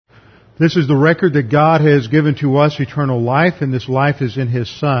This is the record that God has given to us, eternal life, and this life is in His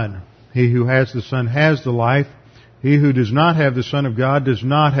Son. He who has the Son has the life. He who does not have the Son of God does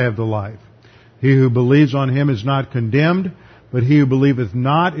not have the life. He who believes on Him is not condemned, but he who believeth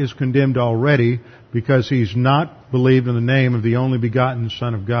not is condemned already, because he's not believed in the name of the only begotten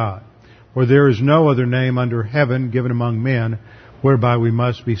Son of God. For there is no other name under heaven given among men whereby we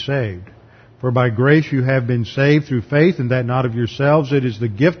must be saved. For by grace you have been saved through faith, and that not of yourselves. It is the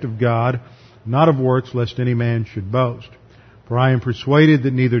gift of God, not of works, lest any man should boast. For I am persuaded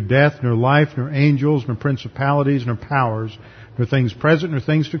that neither death, nor life, nor angels, nor principalities, nor powers, nor things present, nor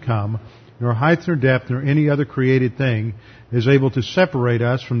things to come, nor height, nor depth, nor any other created thing is able to separate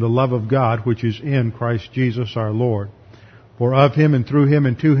us from the love of God which is in Christ Jesus our Lord. For of Him, and through Him,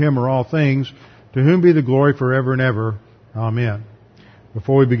 and to Him are all things, to whom be the glory forever and ever. Amen.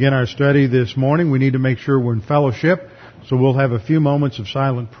 Before we begin our study this morning, we need to make sure we're in fellowship, so we'll have a few moments of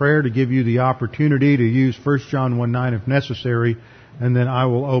silent prayer to give you the opportunity to use 1 John 1:9 if necessary, and then I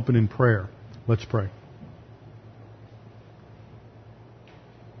will open in prayer. Let's pray.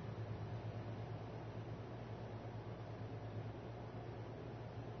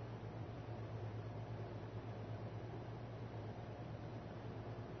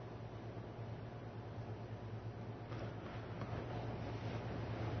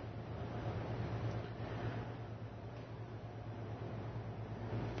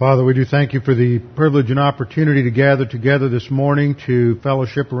 Father, we do thank You for the privilege and opportunity to gather together this morning to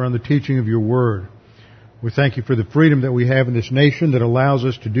fellowship around the teaching of Your Word. We thank You for the freedom that we have in this nation that allows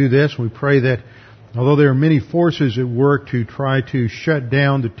us to do this. We pray that although there are many forces at work to try to shut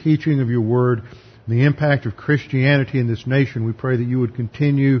down the teaching of Your Word and the impact of Christianity in this nation, we pray that You would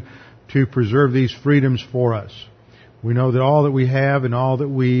continue to preserve these freedoms for us. We know that all that we have and all that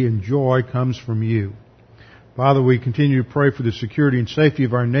we enjoy comes from You. Father, we continue to pray for the security and safety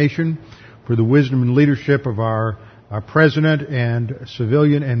of our nation, for the wisdom and leadership of our president and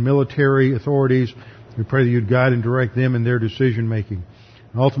civilian and military authorities. We pray that You'd guide and direct them in their decision making.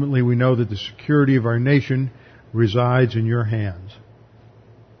 And ultimately, we know that the security of our nation resides in Your hands.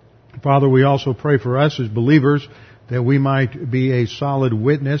 Father, we also pray for us as believers that we might be a solid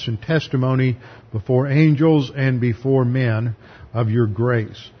witness and testimony before angels and before men of Your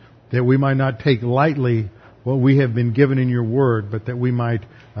grace, that we might not take lightly what we have been given in Your Word, but that we might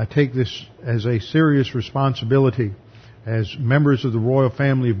take this as a serious responsibility as members of the royal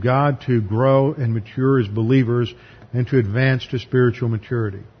family of God to grow and mature as believers and to advance to spiritual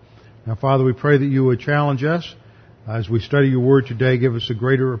maturity. Now, Father, we pray that You would challenge us as we study Your Word today. Give us a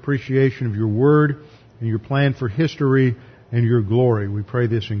greater appreciation of Your Word and Your plan for history and Your glory. We pray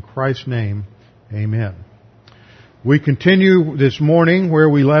this in Christ's name. Amen. We continue this morning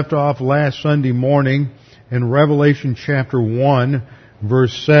where we left off last Sunday morning in Revelation chapter 1,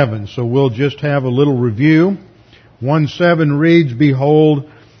 verse 7. So we'll just have a little review. 1:7 reads,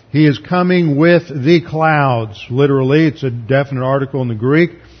 Behold, He is coming with the clouds. Literally, it's a definite article in the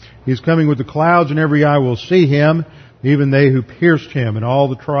Greek. He's coming with the clouds, and every eye will see Him, even they who pierced Him. And all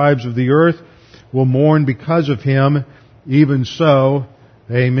the tribes of the earth will mourn because of Him. Even so,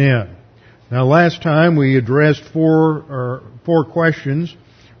 amen. Now, last time we addressed four questions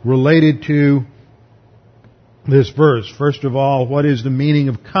related to this verse. First of all, what is the meaning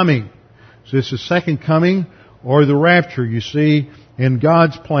of coming? Is this the second coming or the rapture? You see, in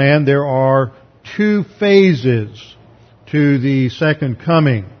God's plan, there are two phases to the second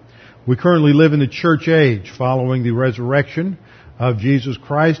coming. We currently live in the church age following the resurrection of Jesus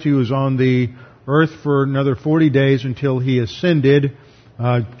Christ. He was on the earth for another 40 days until He ascended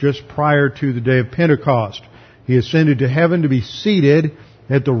just prior to the day of Pentecost. He ascended to heaven to be seated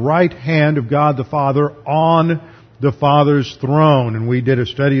at the right hand of God the Father on the Father's throne. And we did a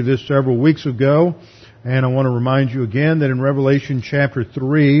study of this several weeks ago. And I want to remind you again that in Revelation chapter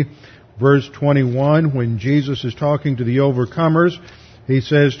 3, verse 21, when Jesus is talking to the overcomers, He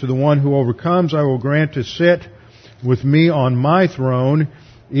says, To the one who overcomes, I will grant to sit with Me on My throne,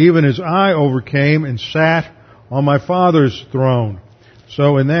 even as I overcame and sat on My Father's throne.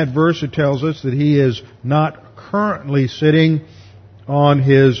 So in that verse it tells us that He is not currently sitting on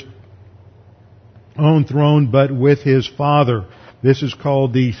His own throne, but with His Father. This is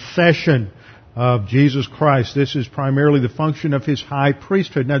called the session of Jesus Christ. This is primarily the function of His high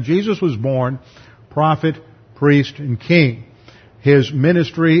priesthood. Now, Jesus was born prophet, priest, and king. His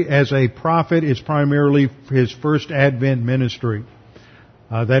ministry as a prophet is primarily His first Advent ministry.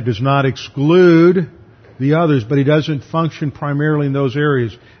 That does not exclude the others, but He doesn't function primarily in those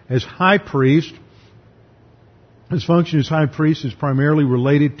areas. As high priest, His function as high priest is primarily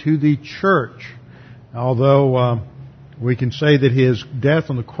related to the church. Although We can say that His death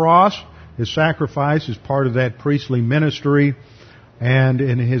on the cross, His sacrifice, is part of that priestly ministry. And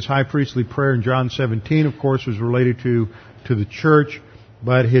in His high priestly prayer in John 17, of course, was related to the church.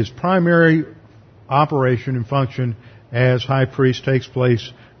 But His primary operation and function as high priest takes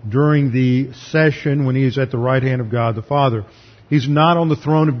place during the session when He is at the right hand of God the Father. He's not on the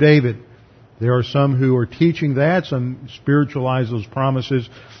throne of David. There are some who are teaching that, some spiritualize those promises.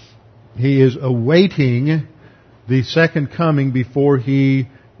 He is awaiting the second coming before He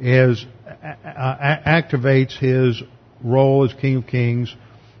activates His role as King of Kings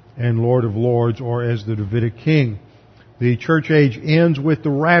and Lord of Lords, or as the Davidic King. The church age ends with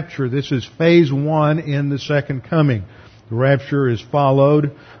the rapture. This is phase 1 in the second coming. The rapture is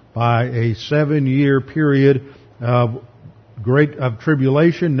followed by a 7-year period of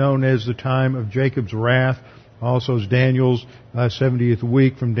tribulation known as the time of Jacob's wrath, also as Daniel's 70th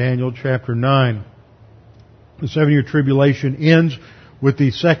week from Daniel chapter 9. The 7-year tribulation ends with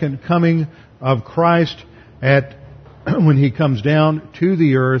the second coming of Christ when He comes down to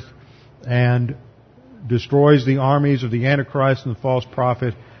the earth and destroys the armies of the Antichrist and the false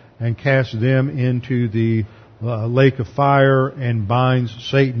prophet and casts them into the lake of fire and binds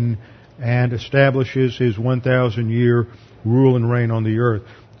Satan and establishes His 1,000-year rule and reign on the earth.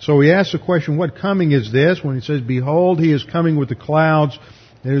 So we ask the question, what coming is this? When He says, behold, He is coming with the clouds,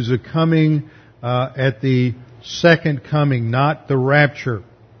 it is a coming at the second coming, not the rapture.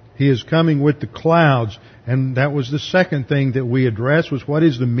 He is coming with the clouds. And that was the second thing that we addressed, was what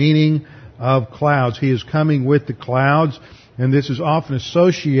is the meaning of clouds? He is coming with the clouds, and this is often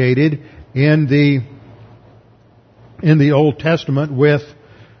associated in the Old Testament with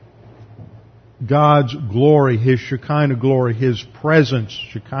God's glory, His Shekinah glory, His presence.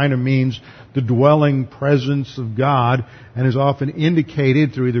 Shekinah means the dwelling presence of God, and is often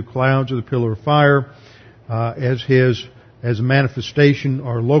indicated through either clouds or the pillar of fire as a manifestation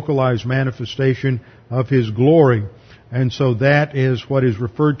or localized manifestation of His glory. And so that is what is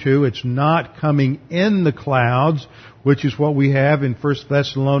referred to. It's not coming in the clouds, which is what we have in 1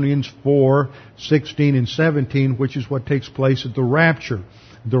 Thessalonians 4:16 and 17, which is what takes place at the rapture.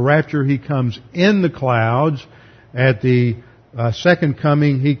 The rapture, He comes in the clouds. At the second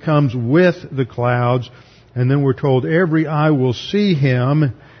coming, He comes with the clouds. And then we're told, every eye will see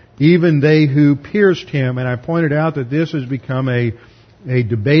Him, even they who pierced Him. And I pointed out that this has become a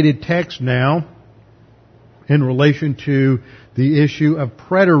debated text now in relation to the issue of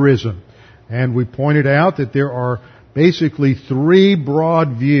preterism. And we pointed out that there are basically 3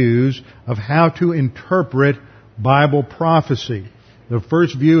 broad views of how to interpret Bible prophecy. The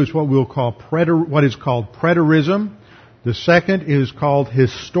first view is what we'll call what is called preterism. The second is called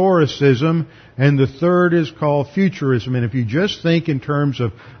historicism, and the third is called futurism. And if you just think in terms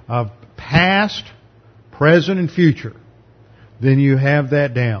of past, present, and future, then you have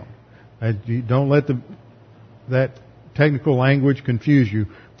that down. You don't let that technical language confuse you.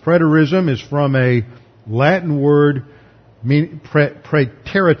 Preterism is from a Latin word,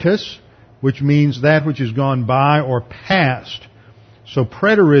 praeteritus, which means that which has gone by or past. So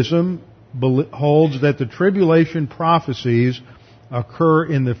preterism holds that the tribulation prophecies occur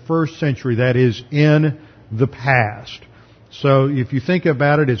in the first century, that is, in the past. So if you think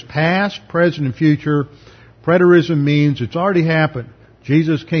about it as past, present, and future, preterism means it's already happened.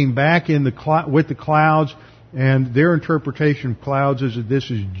 Jesus came back with the clouds, and their interpretation of clouds is that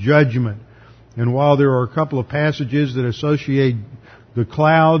this is judgment. And while there are a couple of passages that associate the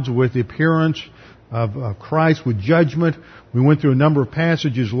clouds with the appearance of Christ with judgment, we went through a number of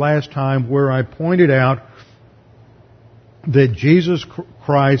passages last time where I pointed out that Jesus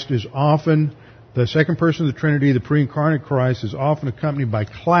Christ is often, the second person of the Trinity, the pre-incarnate Christ, is often accompanied by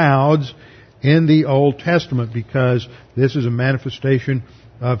clouds in the Old Testament, because this is a manifestation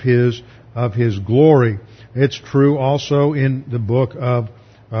of His glory. It's true also in the book of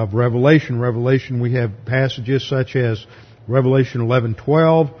Revelation. Revelation, we have passages such as Revelation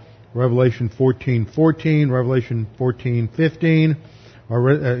 11:12, Revelation 14:14, Revelation 14:15,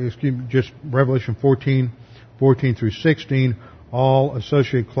 just Revelation 14:14 through 16, all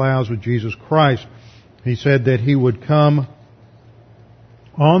associate clouds with Jesus Christ. He said that He would come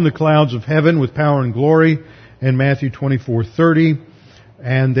on the clouds of heaven with power and glory in Matthew 24:30,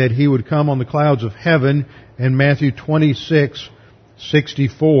 and that He would come on the clouds of heaven in Matthew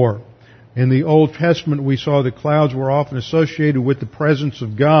 26:64. In the Old Testament, we saw that clouds were often associated with the presence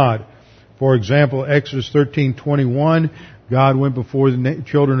of God. For example, Exodus 13:21, God went before the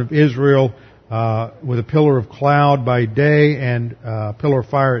children of Israel with a pillar of cloud by day and a pillar of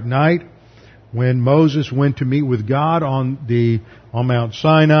fire at night. When Moses went to meet with God on Mount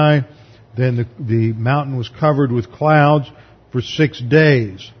Sinai, Then the mountain was covered with clouds for 6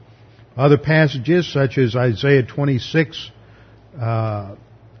 days. Other passages, such as Isaiah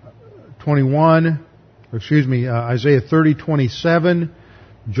 30:27,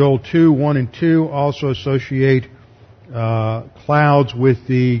 Joel 2:1 and 2 also associate clouds with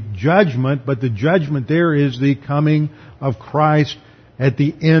the judgment, but the judgment there is the coming of Christ at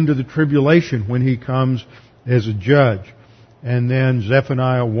the end of the tribulation when He comes as a judge. And then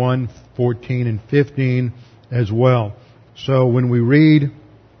Zephaniah 1:14 and 15 as well. So when we read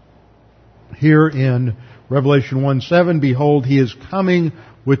here in Revelation 1:7, behold, He is coming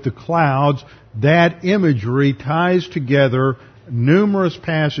with the clouds, that imagery ties together numerous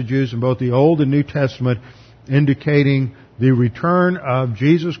passages in both the Old and New Testament indicating the return of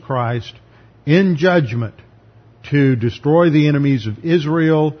Jesus Christ in judgment to destroy the enemies of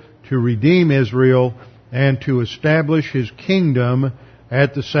Israel, to redeem Israel, and to establish His kingdom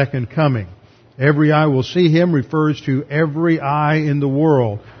at the second coming. Every eye will see Him refers to every eye in the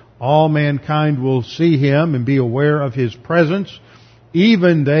world. All mankind will see Him and be aware of His presence,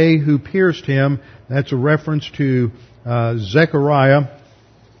 even they who pierced Him. That's a reference to Zechariah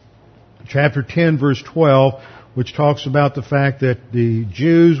chapter 10 verse 12, which talks about the fact that the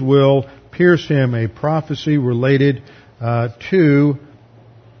Jews will pierce Him, a prophecy related to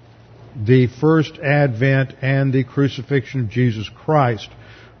the first advent and the crucifixion of Jesus Christ.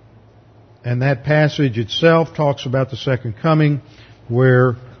 And that passage itself talks about the second coming,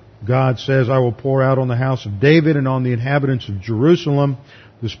 where God says, I will pour out on the house of David and on the inhabitants of Jerusalem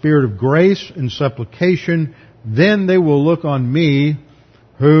the spirit of grace and supplication. Then they will look on me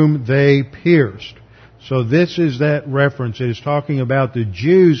whom they pierced. So this is that reference. It is talking about the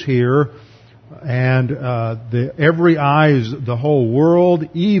Jews here, and every eye is the whole world,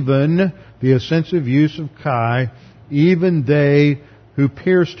 even the offensive use of Kai, even they who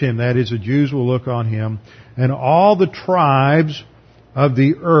pierced Him. That is, the Jews will look on Him. And all the tribes of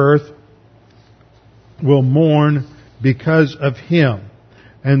the earth will mourn because of Him.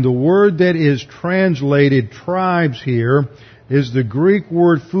 And the word that is translated tribes here is the Greek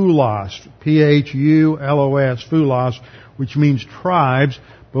word phoulos, P-H-U-L-O-S, phoulos, which means tribes.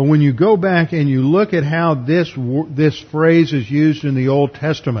 But when you go back and you look at how this phrase is used in the Old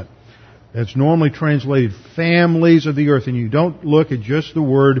Testament, it's normally translated families of the earth, and you don't look at just the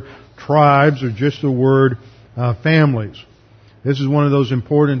word tribes or just the word families. This is one of those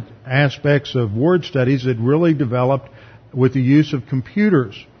important aspects of word studies that really developed with the use of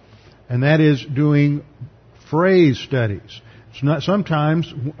computers, and that is doing phrase studies. It's not,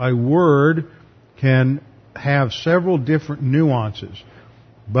 sometimes a word can have several different nuances,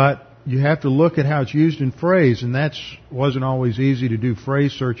 but you have to look at how it's used in phrase, and that wasn't always easy to do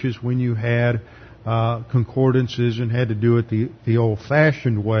phrase searches when you had concordances and had to do it the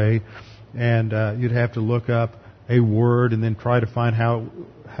old-fashioned way, and you'd have to look up a word and then try to find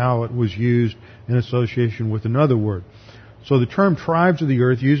how it was used in association with another word. So the term tribes of the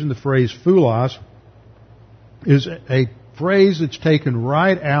earth, using the phrase phoulos, is a phrase that's taken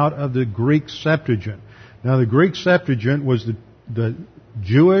right out of the Greek Septuagint. Now the Greek Septuagint was the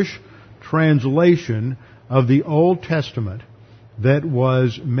Jewish translation of the Old Testament that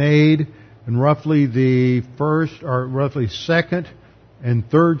was made in roughly the first, or roughly 2nd and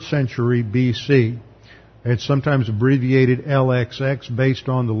 3rd century BC. It's sometimes abbreviated LXX based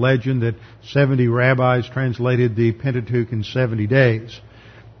on the legend that 70 rabbis translated the Pentateuch in 70 days.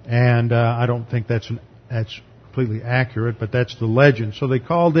 And I don't think that's completely accurate, but that's the legend. So they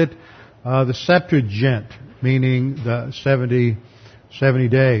called it the Septuagint, meaning the 70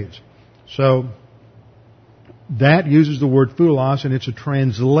 days. So that uses the word phoulos, and it's a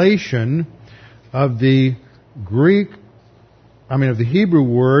translation of the Hebrew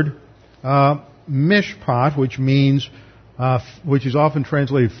word mishpat, which means, which is often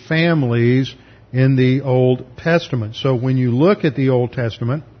translated families in the Old Testament. So when you look at the Old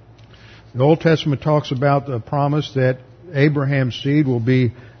Testament talks about the promise that Abraham's seed will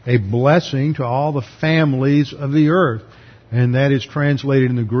be a blessing to all the families of the earth. And that is translated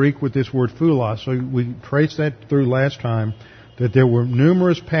in the Greek with this word phoulos. So we traced that through last time, that there were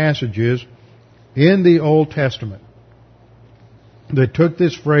numerous passages in the Old Testament that took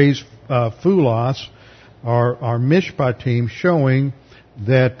this phrase phoulos, our mishpatim, showing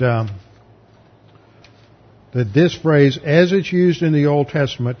that that this phrase, as it's used in the Old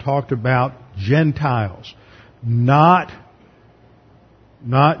Testament, talked about Gentiles, not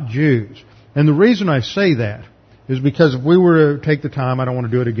Jews. And the reason I say that is because if we were to take the time, I don't want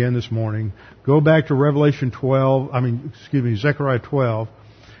to do it again this morning, go back to Zechariah 12,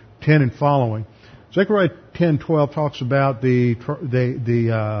 10 and following. Zechariah 10:12 talks about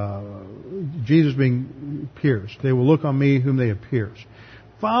Jesus being pierced. They will look on me whom they have pierced.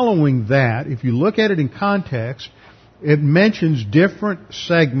 Following that, if you look at it in context, it mentions different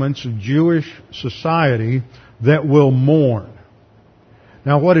segments of Jewish society that will mourn.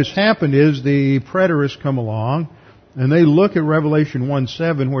 Now what has happened is the preterists come along and they look at Revelation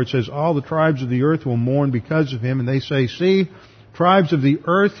 1:7 where it says all the tribes of the earth will mourn because of him, and they say, see, tribes of the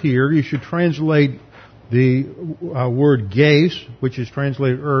earth here, you should translate the word ges, which is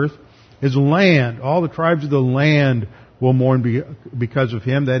translated earth, is land. All the tribes of the land will mourn because of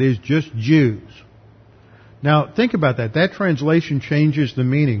him, that is, just Jews. Now, think about that. That translation changes the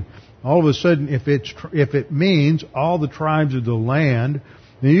meaning. All of a sudden, if it means all the tribes of the land,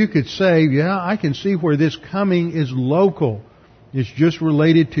 then you could say, yeah, I can see where this coming is local. It's just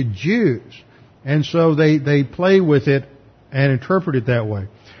related to Jews. And so they play with it and interpret it that way.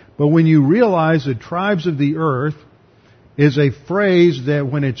 But when you realize that tribes of the earth is a phrase that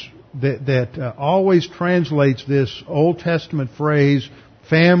when it's that always translates this Old Testament phrase,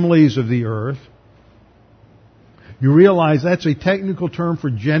 families of the earth, you realize that's a technical term for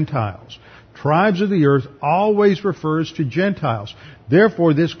Gentiles. Tribes of the earth always refers to Gentiles.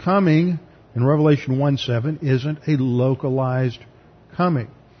 Therefore, this coming in Revelation 1:7 isn't a localized coming.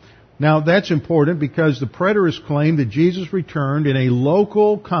 Now, that's important because the preterists claim that Jesus returned in a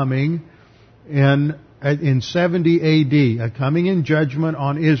local coming in 70 A.D., a coming in judgment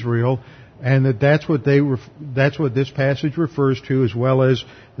on Israel, and that's what this passage refers to, as well as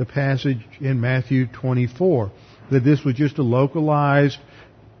the passage in Matthew 24, that this was just a localized,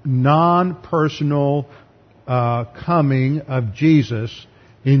 non-personal coming of Jesus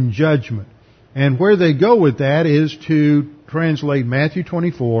in judgment. And where they go with that is to translate Matthew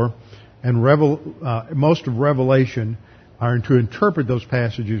 24 and most of Revelation, or to interpret those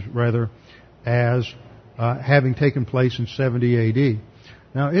passages rather, as having taken place in 70 A.D.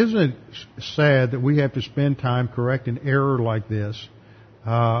 Now, isn't it sad that we have to spend time correcting error like this?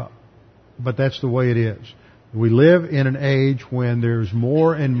 But that's the way it is. We live in an age when there's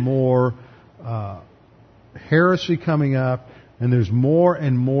more and more heresy coming up, and there's more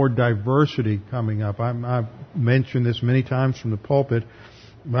and more diversity coming up. I've mentioned this many times from the pulpit.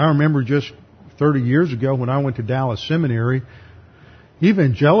 I remember just 30 years ago when I went to Dallas Seminary,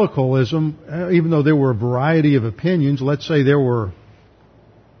 evangelicalism, even though there were a variety of opinions, let's say there were,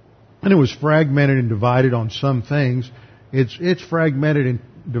 and it was fragmented and divided on some things, it's fragmented and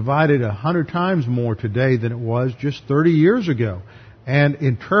divided 100 times more today than it was just 30 years ago. And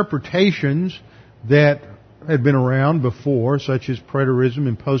interpretations that had been around before, such as preterism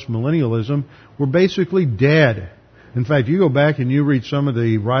and postmillennialism, were basically dead. In fact, you go back and you read some of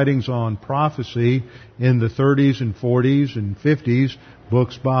the writings on prophecy in the 30s and 40s and 50s,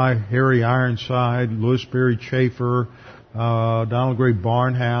 books by Harry Ironside, Louis Sperry Chafer, Donald Gray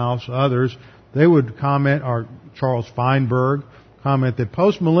Barnhouse, others, they would comment, or Charles Feinberg, comment that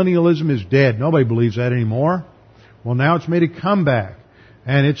postmillennialism is dead. Nobody believes that anymore. Well, now it's made a comeback,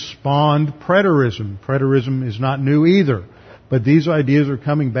 and it's spawned preterism. Preterism is not new either. But these ideas are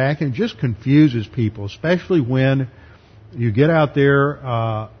coming back, and it just confuses people, especially when you get out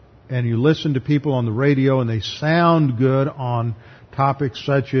there and you listen to people on the radio and they sound good on topics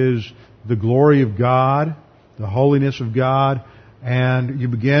such as the glory of God, the holiness of God, and you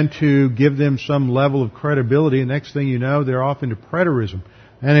begin to give them some level of credibility, and next thing you know, they're off into preterism.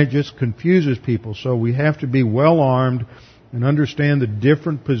 And it just confuses people. So we have to be well armed and understand the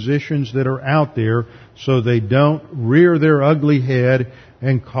different positions that are out there so they don't rear their ugly head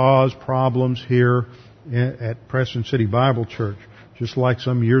and cause problems here at Preston City Bible Church. Just like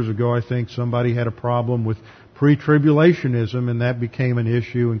some years ago, I think somebody had a problem with pre-tribulationism, and that became an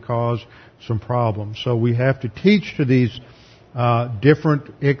issue and caused some problems. So we have to teach to these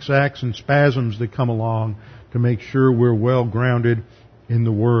different icks, and spasms that come along to make sure we're well grounded in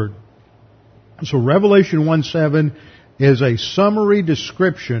the Word. So Revelation 1:7 is a summary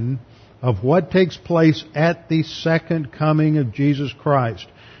description of what takes place at the second coming of Jesus Christ,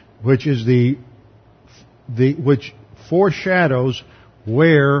 which is which foreshadows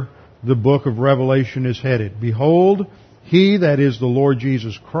where the book of Revelation is headed. Behold, he, that is the Lord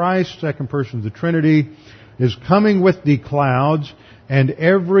Jesus Christ, second person of the Trinity, is coming with the clouds, and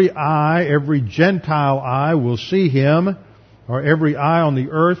every eye, every Gentile eye will see him, or every eye on the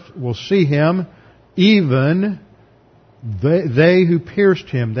earth will see him, even they who pierced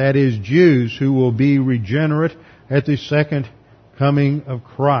him, that is, Jews who will be regenerate at the second coming of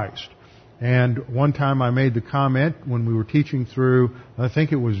Christ. And one time I made the comment when we were teaching through, I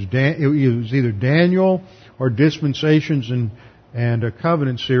think it was either Daniel or Dispensations and a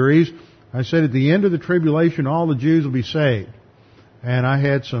Covenant series, I said at the end of the tribulation, all the Jews will be saved. And I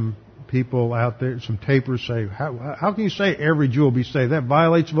had some people out there, some tapers say, how can you say every Jew will be saved? That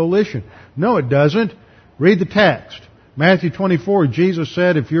violates volition. No, it doesn't. Read the text. Matthew 24, Jesus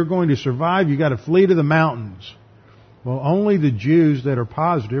said, if you're going to survive, you got to flee to the mountains. Well, only the Jews that are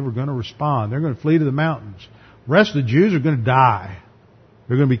positive are going to respond. They're going to flee to the mountains. The rest of the Jews are going to die.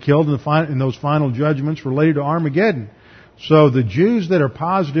 They're going to be killed in those final judgments related to Armageddon. So the Jews that are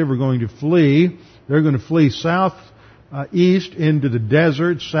positive are going to flee. They're going to flee east into the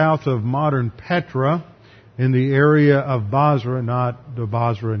desert, south of modern Petra, in the area of Basra, not the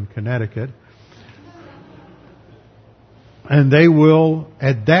Basra in Connecticut. And they will,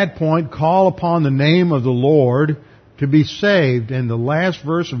 at that point, call upon the name of the Lord to be saved. And the last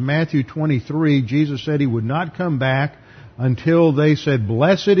verse of Matthew 23, Jesus said He would not come back until they said,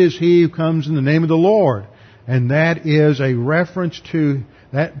 blessed is he who comes in the name of the Lord. And that is a reference to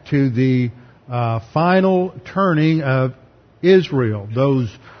the final turning of Israel,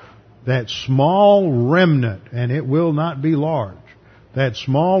 that small remnant, and it will not be large, that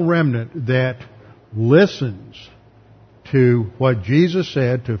small remnant that listens to what Jesus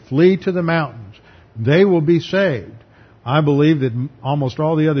said, to flee to the mountains, they will be saved. I believe that almost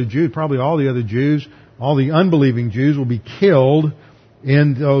all the other Jews, probably all the other Jews, all the unbelieving Jews will be killed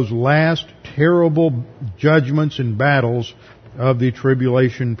in those last terrible judgments and battles of the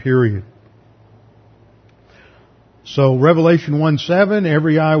tribulation period. So Revelation 1:7,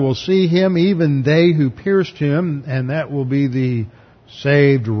 every eye will see Him, even they who pierced Him, and that will be the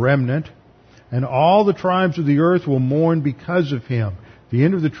saved remnant. And all the tribes of the earth will mourn because of Him. At the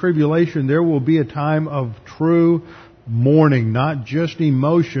end of the tribulation, there will be a time of true mourning, not just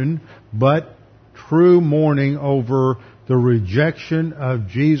emotion, but true mourning over the rejection of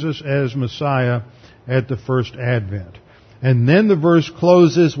Jesus as Messiah at the first advent. And then the verse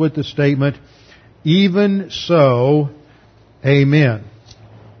closes with the statement, even so, amen.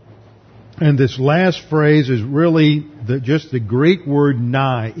 And this last phrase is really just the Greek word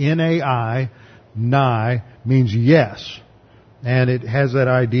nai, N-A-I, nai, means yes. And it has that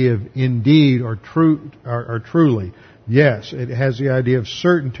idea of indeed or true or truly. Yes, it has the idea of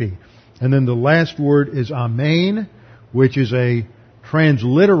certainty. And then the last word is amen, which is a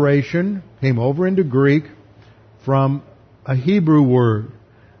transliteration, came over into Greek, from a Hebrew word.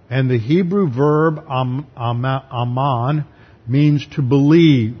 And the Hebrew verb aman means to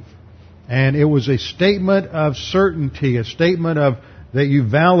believe. And it was a statement of certainty, a statement of that you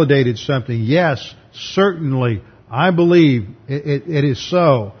validated something. Yes, certainly, I believe it is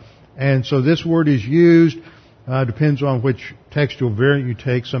so. And so this word is used, depends on which textual variant you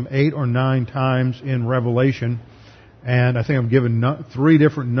take, some 8 or 9 times in Revelation. And I think I've given 3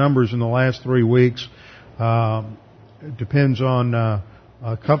 different numbers in the last 3 weeks. It depends on a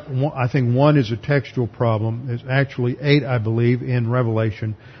couple. I think one is a textual problem. There's actually 8, I believe, in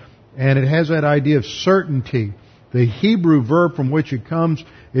Revelation. And it has that idea of certainty. The Hebrew verb from which it comes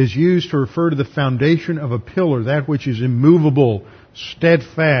is used to refer to the foundation of a pillar, that which is immovable,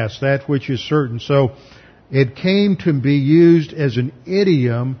 steadfast, that which is certain. So it came to be used as an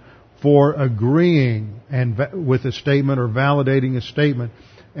idiom for agreeing and with a statement or validating a statement.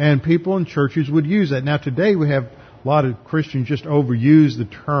 And people in churches would use that. Now today we have a lot of Christians just overuse the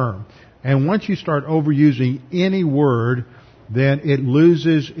term. And once you start overusing any word, then it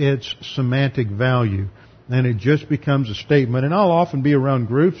loses its semantic value. And it just becomes a statement. And I'll often be around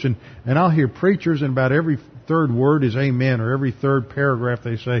groups and I'll hear preachers and about every third word is amen, or every third paragraph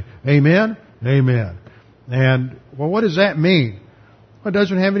they say, amen, amen. And, well, what does that mean? Well, it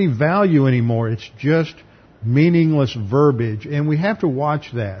doesn't have any value anymore. It's just meaningless verbiage. And we have to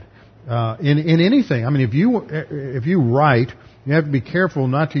watch that. In anything. I mean, if you write, you have to be careful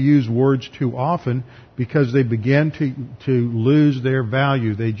not to use words too often because they begin to lose their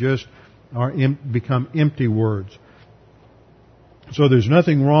value. They just become empty words. So there's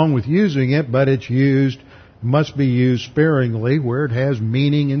nothing wrong with using it, but must be used sparingly where it has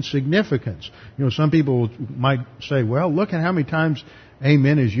meaning and significance. You know, some people might say, well, look at how many times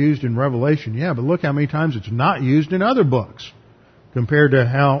amen is used in Revelation. Yeah, but look how many times it's not used in other books compared to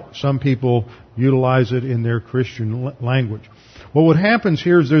how some people utilize it in their Christian language. Well, what happens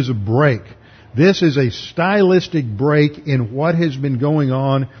here is there's a break. This is a stylistic break in what has been going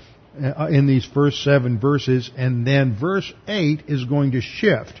on in these first 7 verses, and then verse 8 is going to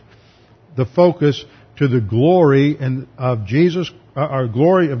shift the focus to the glory of Jesus, our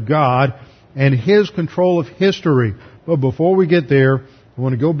glory of God, and His control of history. But before we get there, I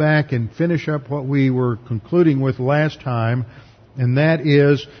want to go back and finish up what we were concluding with last time, and that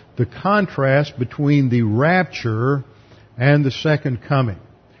is the contrast between the rapture and the second coming.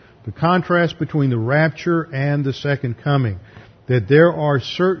 The contrast between the rapture and the second coming. That there are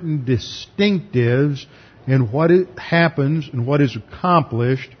certain distinctives in what happens and what is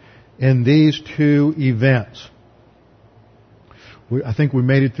accomplished in these two events. I think we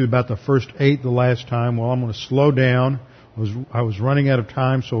made it through about the first 8 the last time. Well, I'm going to slow down. I was running out of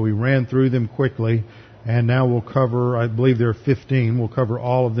time, so we ran through them quickly. And now we'll cover, I believe there are 15. We'll cover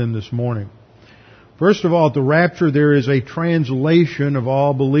all of them this morning. First of all, at the rapture, there is a translation of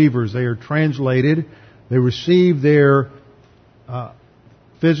all believers. They are translated. They receive their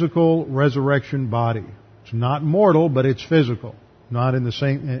physical resurrection body. It's not mortal, but it's physical. Not in the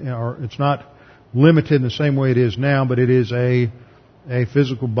same, or it's not limited in the same way it is now, but it is a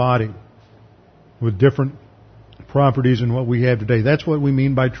physical body with different properties than what we have today. That's what we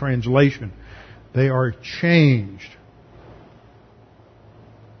mean by translation. They are changed.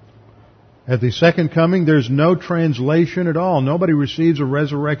 At the second coming, there's no translation at all. Nobody receives a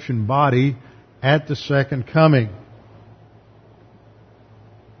resurrection body at the second coming.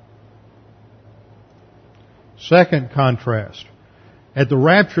 Second contrast. At the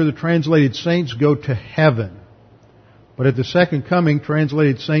rapture, the translated saints go to heaven. But at the second coming,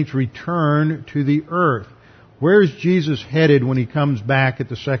 translated saints return to the earth. Where is Jesus headed when He comes back at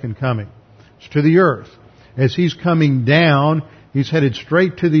the second coming? It's to the earth. As He's coming down, He's headed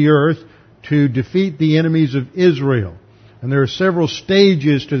straight to the earth to defeat the enemies of Israel. And there are several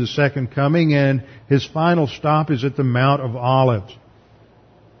stages to the second coming, and His final stop is at the Mount of Olives.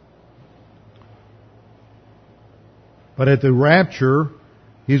 But at the rapture,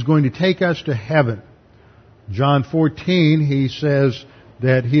 He's going to take us to heaven. John 14, He says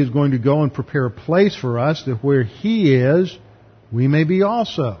that He is going to go and prepare a place for us, that where He is, we may be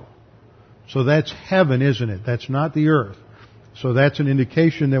also. So that's heaven, isn't it? That's not the earth. So that's an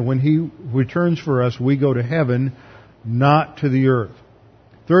indication that when He returns for us, we go to heaven, not to the earth.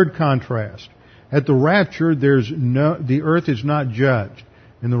 Third contrast. At the rapture, the earth is not judged.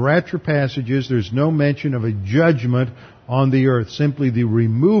 In the rapture passages, there's no mention of a judgment on the earth, simply the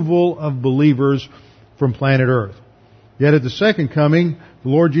removal of believers from planet earth. Yet at the second coming, the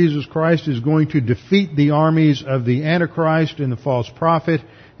Lord Jesus Christ is going to defeat the armies of the Antichrist and the false prophet.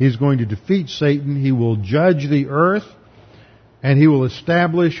 He's going to defeat Satan. He will judge the earth, and He will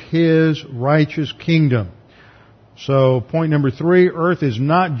establish His righteous kingdom. So, point number 3, earth is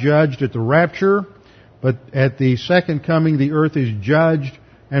not judged at the rapture, but at the second coming, the earth is judged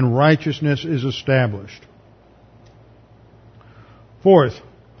and righteousness is established. Fourth,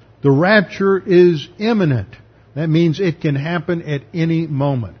 the rapture is imminent. That means it can happen at any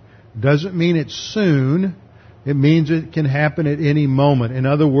moment. Doesn't mean it's soon. It means it can happen at any moment. In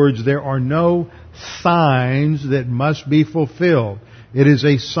other words, there are no signs that must be fulfilled. It is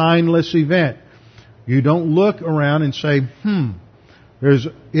a signless event. You don't look around and say,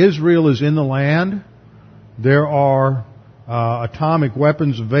 Israel is in the land. There are atomic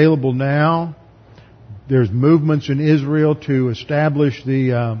weapons available now. There's movements in Israel to establish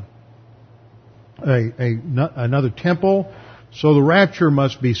another temple. So the rapture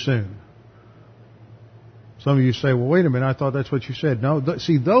must be soon. Some of you say, well, wait a minute, I thought that's what you said. No,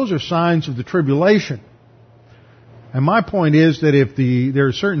 see, those are signs of the tribulation. And my point is that if there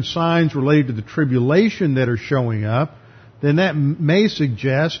are certain signs related to the tribulation that are showing up, then that may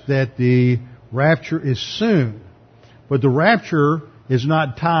suggest that the rapture is soon. But the rapture is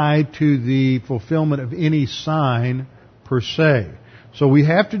not tied to the fulfillment of any sign per se. So we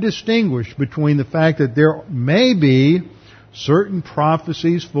have to distinguish between the fact that there may be certain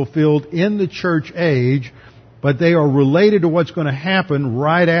prophecies fulfilled in the church age, but they are related to what's going to happen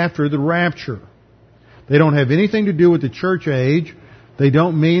right after the rapture. They don't have anything to do with the church age. They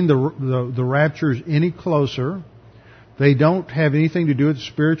don't mean the rapture is any closer. They don't have anything to do with the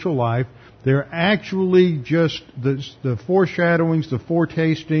spiritual life. They're actually just the foreshadowings, the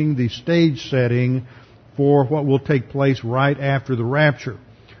foretasting, the stage setting for what will take place right after the rapture.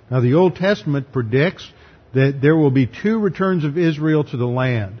 Now, the Old Testament predicts that there will be 2 returns of Israel to the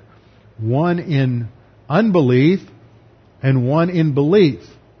land. One in unbelief and one in belief.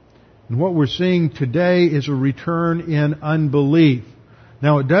 And what we're seeing today is a return in unbelief.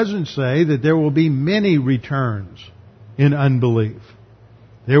 Now, it doesn't say that there will be many returns in unbelief.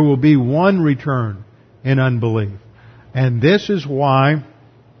 There will be one return in unbelief. And this is why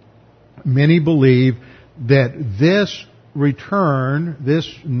many believe that this return, this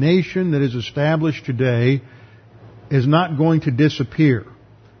nation that is established today, is not going to disappear.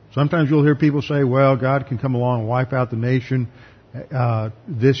 Sometimes you'll hear people say, well, God can come along and wipe out the nation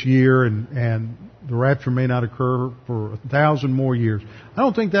this year and the rapture may not occur for 1,000 more years. I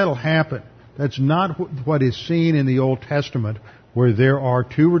don't think that'll happen. That's not what is seen in the Old Testament where there are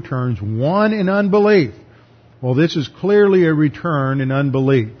two returns, one in unbelief. Well, this is clearly a return in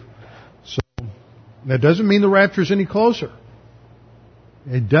unbelief. So that doesn't mean the rapture is any closer.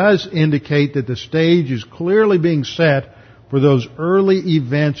 It does indicate that the stage is clearly being set for those early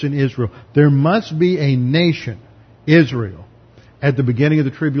events in Israel. There must be a nation, Israel, at the beginning of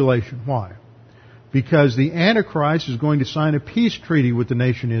the tribulation. Why? Because the Antichrist is going to sign a peace treaty with the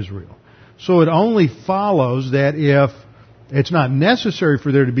nation Israel. So it only follows that if it's not necessary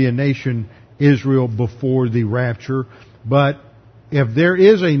for there to be a nation Israel before the rapture, but if there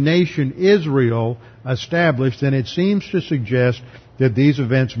is a nation Israel established, then it seems to suggest that these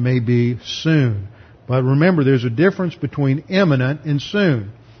events may be soon. But remember, there's a difference between imminent and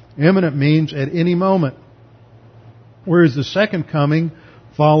soon. Imminent means at any moment, whereas the second coming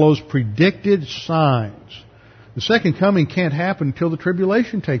follows predicted signs. The second coming can't happen until the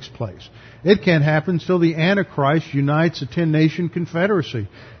tribulation takes place. It can't happen until the Antichrist unites a 10-nation confederacy.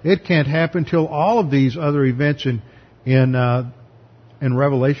 It can't happen until all of these other events in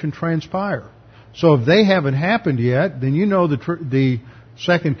Revelation transpire. So if they haven't happened yet, then you know the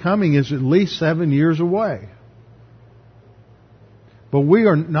second coming is at least 7 years away. But we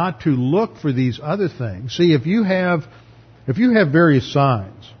are not to look for these other things. See, if you have various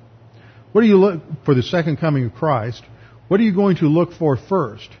signs, what do you look for the second coming of Christ? What are you going to look for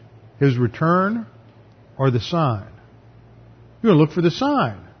first? His return or the sign? You're going to look for the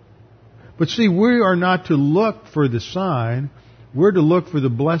sign. But see, we are not to look for the sign. We're to look for the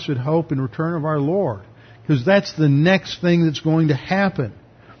blessed hope and return of our Lord. Because that's the next thing that's going to happen.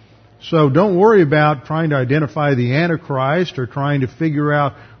 So don't worry about trying to identify the Antichrist or trying to figure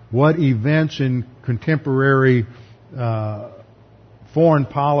out what events in contemporary foreign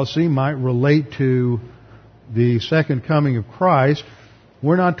policy might relate to the second coming of Christ.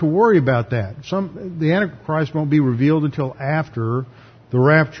 We're not to worry about that. The Antichrist won't be revealed until after the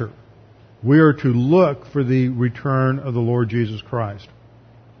rapture. We are to look for the return of the Lord Jesus Christ.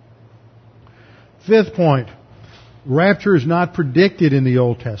 Fifth point, rapture is not predicted in the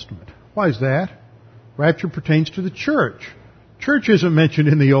Old Testament. Why is that? Rapture pertains to the church. Church isn't mentioned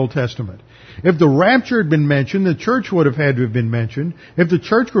in the Old Testament. If the rapture had been mentioned, the church would have had to have been mentioned. If the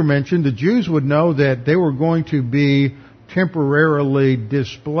church were mentioned, the Jews would know that they were going to be temporarily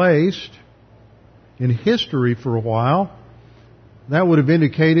displaced in history for a while. That would have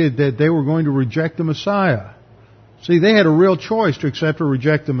indicated that they were going to reject the Messiah. See, they had a real choice to accept or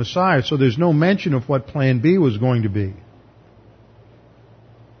reject the Messiah, so there's no mention of what Plan B was going to be.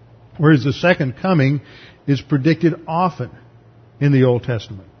 Whereas the second coming is predicted often in the Old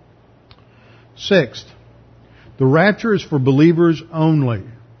Testament. Sixth, the rapture is for believers only.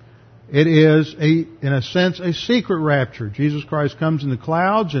 It is, in a sense, a secret rapture. Jesus Christ comes in the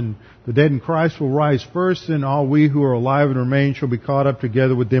clouds, and the dead in Christ will rise first, and all we who are alive and remain shall be caught up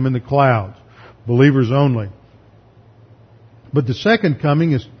together with them in the clouds. Believers only. But the second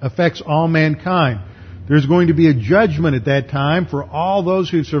coming affects all mankind. There's going to be a judgment at that time for all those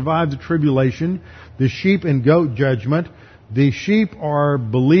who survived the tribulation, the sheep and goat judgment. The sheep are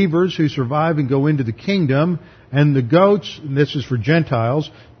believers who survive and go into the kingdom, and the goats, and this is for Gentiles,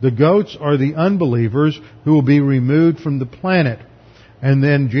 the goats are the unbelievers who will be removed from the planet. And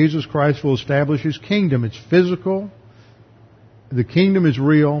then Jesus Christ will establish His kingdom. It's physical. The kingdom is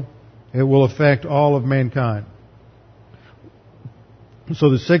real. It will affect all of mankind. So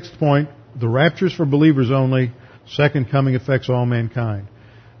the sixth point, the rapture is for believers only. Second coming affects all mankind.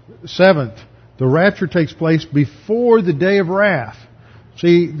 Seventh, the rapture takes place before the day of wrath.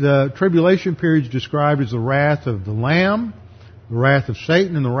 See, the tribulation period is described as the wrath of the Lamb, the wrath of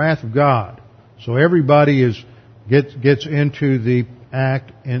Satan, and the wrath of God. So everybody gets into the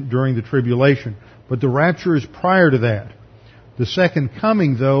act during the tribulation. But the rapture is prior to that. The second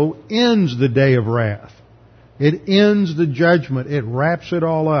coming, though, ends the day of wrath. It ends the judgment. It wraps it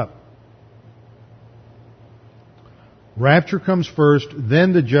all up. Rapture comes first,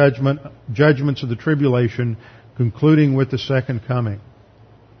 then the judgments of the tribulation, concluding with the second coming.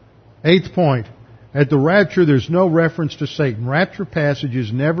 Eighth point, at the rapture there's no reference to Satan. Rapture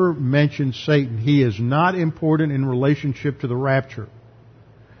passages never mention Satan. He is not important in relationship to the rapture.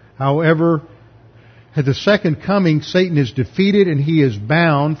 However, at the second coming, Satan is defeated and he is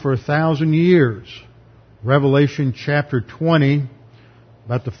bound for 1,000 years. Revelation chapter 20,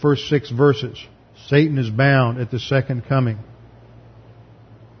 about the first 6 verses. Satan is bound at the second coming.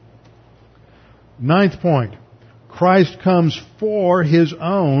 Ninth point, Christ comes for His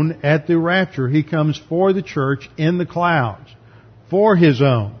own at the rapture. He comes for the church in the clouds, for His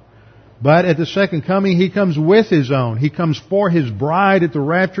own. But at the second coming, He comes with His own. He comes for His bride at the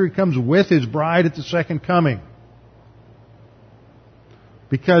rapture. He comes with His bride at the second coming.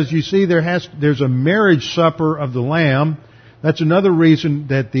 Because you see, there's a marriage supper of the Lamb. That's another reason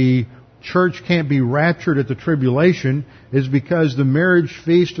that the church can't be raptured at the tribulation, is because the marriage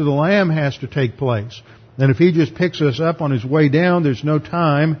feast of the Lamb has to take place. And if He just picks us up on His way down, there's no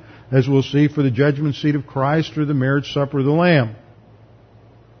time, as we'll see, for the judgment seat of Christ or the marriage supper of the Lamb.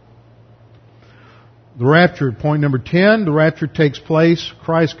 The rapture, point number 10, the rapture takes place.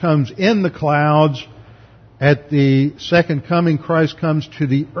 Christ comes in the clouds. At the second coming, Christ comes to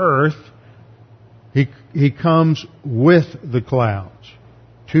the earth. He comes with the clouds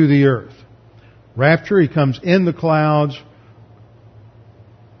to the earth. Rapture, He comes in the clouds.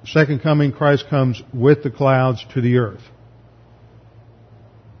 Second coming, Christ comes with the clouds to the earth.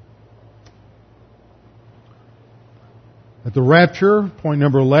 At the rapture, point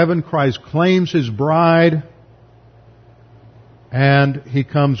number 11, Christ claims His bride, and He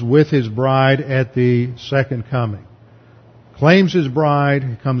comes with His bride at the second coming. Claims His bride,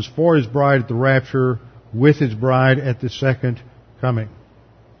 He comes for His bride at the rapture, with His bride at the second coming.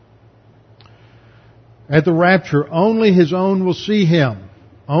 At the rapture, only His own will see Him.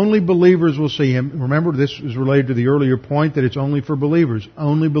 Only believers will see Him. Remember, this is related to the earlier point that it's only for believers.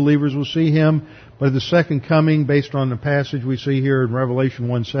 Only believers will see Him. But at the second coming, based on the passage we see here in Revelation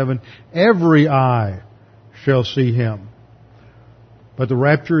 1:7, every eye shall see Him. But the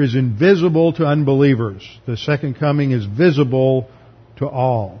rapture is invisible to unbelievers. The second coming is visible to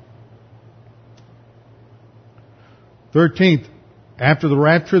all. 13th, after the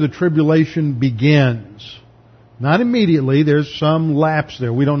rapture, the tribulation begins. Not immediately. There's some lapse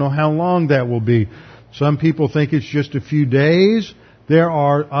there. We don't know how long that will be. Some people think it's just a few days. There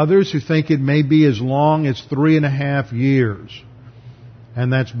are others who think it may be as long as 3.5 years.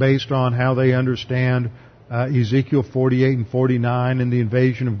 And that's based on how they understand Ezekiel 48 and 49 and the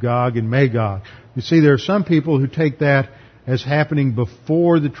invasion of Gog and Magog. You see, there are some people who take that as happening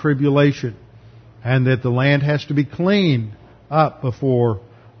before the tribulation, and that the land has to be cleaned up before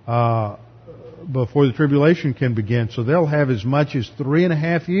the tribulation can begin. So they'll have as much as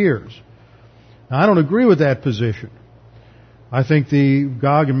 3.5 years. Now, I don't agree with that position. I think the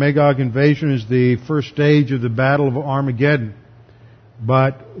Gog and Magog invasion is the first stage of the Battle of Armageddon.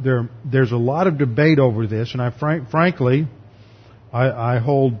 But there's a lot of debate over this, and I frankly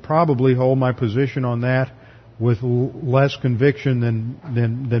probably hold my position on that with less conviction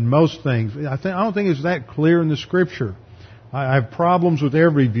than most things. I don't think it's that clear in the Scripture. I have problems with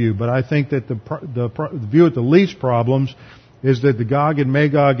every view, but I think that the view with the least problems is that the Gog and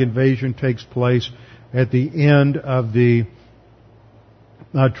Magog invasion takes place at the end of the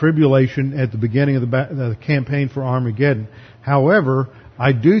tribulation, at the beginning of the campaign for Armageddon. However,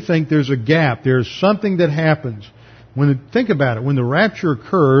 I do think there's a gap. There's something that happens. Think about it. When the rapture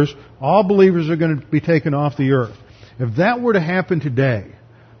occurs, all believers are going to be taken off the earth. If that were to happen today,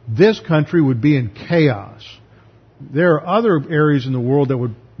 this country would be in chaos. There are other areas in the world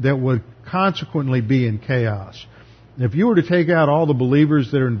that would consequently be in chaos. If you were to take out all the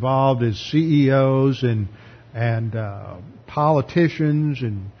believers that are involved as CEOs and politicians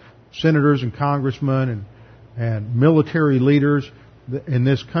and senators and congressmen and military leaders in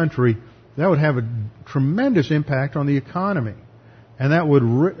this country, that would have a tremendous impact on the economy. And that would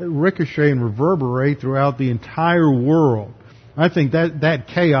ricochet and reverberate throughout the entire world. I think that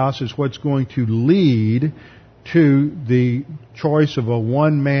chaos is what's going to lead to the choice of a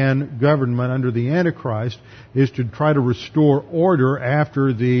one-man government under the Antichrist, is to try to restore order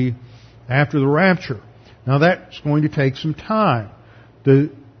after the rapture. Now that's going to take some time.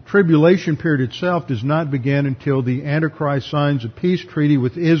 The tribulation period itself does not begin until the Antichrist signs a peace treaty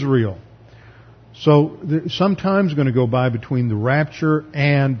with Israel. So some time's going to go by between the rapture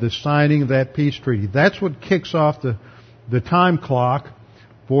and the signing of that peace treaty. That's what kicks off the time clock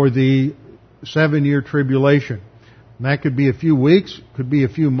for the 7-year tribulation. And that could be a few weeks, could be a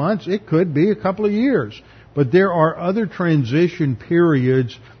few months, it could be a couple of years. But there are other transition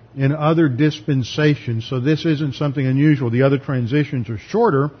periods in other dispensations, so this isn't something unusual. The other transitions are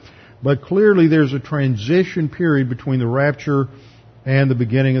shorter, but clearly there's a transition period between the rapture and the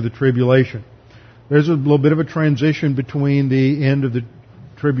beginning of the tribulation. There's a little bit of a transition between the end of the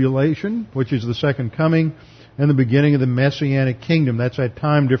tribulation, which is the second coming, and the beginning of the Messianic kingdom. That's that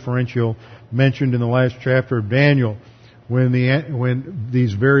time differential mentioned in the last chapter of Daniel, when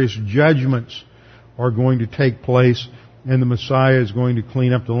these various judgments are going to take place and the Messiah is going to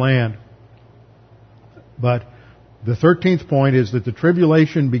clean up the land. But the 13th point is that the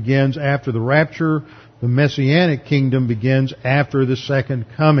tribulation begins after the rapture. The Messianic kingdom begins after the second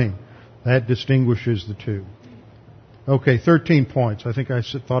coming. That distinguishes the two. Okay, 13 points. I think I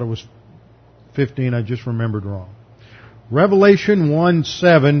thought it was 15. I just remembered wrong. Revelation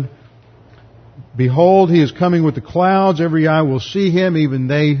 1:7, behold, he is coming with the clouds, every eye will see him, even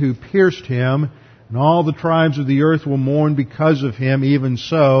they who pierced him, and all the tribes of the earth will mourn because of him, even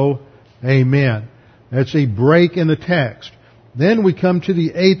so, amen. That's a break in the text. Then we come to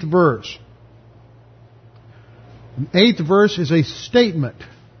the 8th verse. The 8th verse is a statement.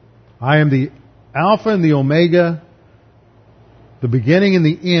 I am the Alpha and the Omega. The beginning and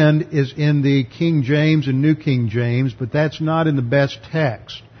the end is in the King James and New King James, but that's not in the best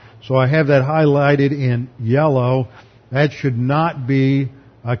text. So I have that highlighted in yellow. That should not be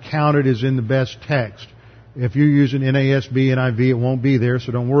counted as in the best text. If you use an NASB, NIV, it won't be there,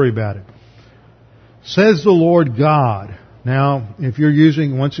 so don't worry about it. Says the Lord God. Now, if you're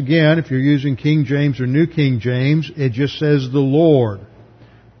using, once again, if you're using King James or New King James, it just says the Lord.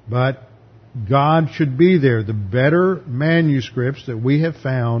 But God should be there. The better manuscripts that we have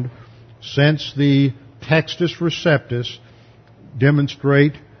found since the Textus Receptus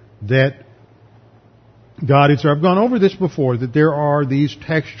demonstrate that God is there. I've gone over this before, that there are these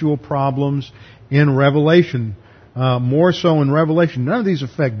textual problems in Revelation, more so in Revelation. None of these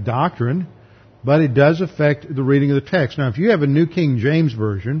affect doctrine, but it does affect the reading of the text. Now, if you have a New King James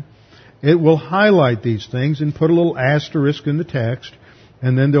Version, it will highlight these things and put a little asterisk in the text,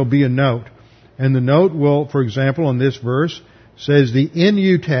 and then there'll be a note. And the note will, for example, on this verse, says the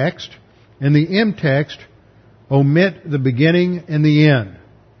NU text and the M text omit the beginning and the end.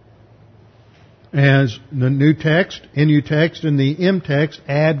 As the new text, NU text, and the M text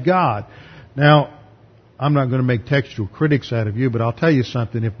add God. Now, I'm not going to make textual critics out of you, but I'll tell you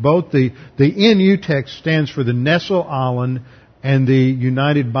something. If both the NU text stands for the Nestle-Aland and the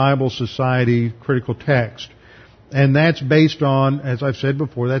United Bible Society critical text, and that's based on, as I've said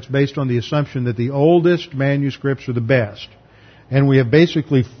before, that's based on the assumption that the oldest manuscripts are the best. And we have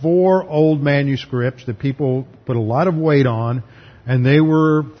basically 4 old manuscripts that people put a lot of weight on, and they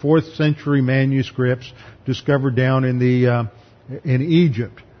were 4th century manuscripts discovered down in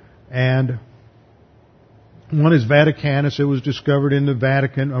Egypt. And one is Vaticanus. It was discovered in the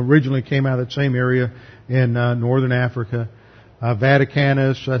Vatican. Originally came out of that same area in northern Africa.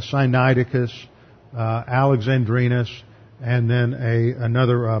 Vaticanus, Sinaiticus, Alexandrinus, and then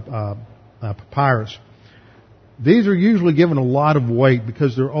another papyrus. These are usually given a lot of weight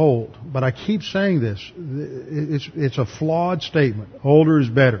because they're old. But I keep saying this. It's a flawed statement. Older is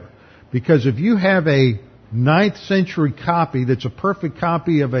better. Because if you have a 9th century copy that's a perfect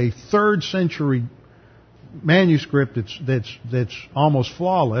copy of a 3rd century manuscript that's almost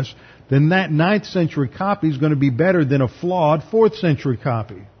flawless, then that 9th century copy is going to be better than a flawed 4th century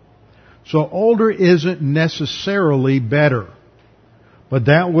copy. So older isn't necessarily better. But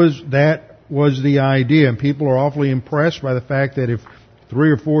that was the idea, and people are awfully impressed by the fact that if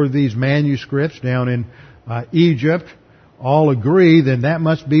 3 or 4 of these manuscripts down in Egypt all agree, then that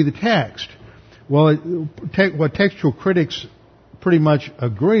must be the text. Well, what textual critics pretty much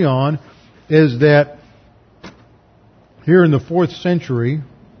agree on is that here in the 4th century,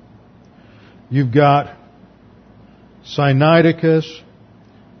 you've got Sinaiticus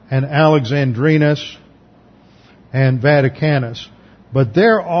and Alexandrinus and Vaticanus. But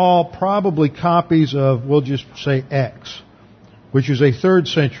they're all probably copies of, we'll just say X, which is a 3rd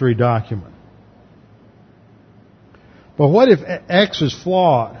century document. But what if X is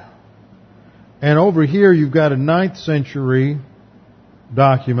flawed? And over here you've got a 9th century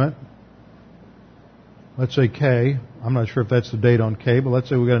document. Let's say K. I'm not sure if that's the date on K, but let's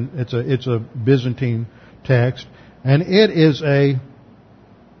say it's a Byzantine text. And it is a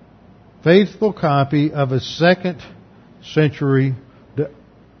faithful copy of a 2nd century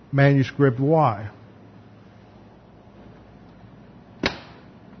manuscript Y.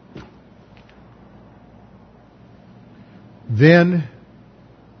 Then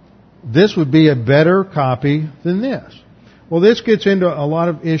this would be a better copy than this. Well, this gets into a lot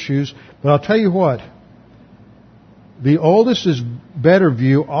of issues, but I'll tell you what. The oldest is better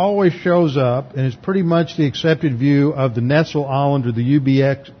view always shows up and is pretty much the accepted view of the Nestle-Aland or the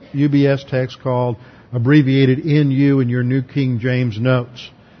UBS text called abbreviated NU in your New King James notes.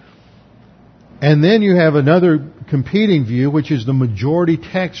 And then you have another competing view, which is the majority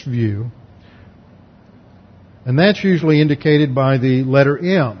text view. And that's usually indicated by the letter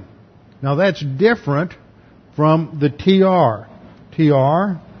M. Now that's different from the TR.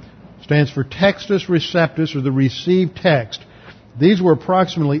 TR stands for Textus Receptus, or the received text. These were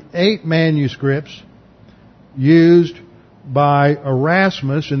approximately 8 manuscripts used by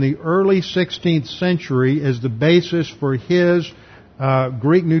Erasmus in the early 16th century as the basis for his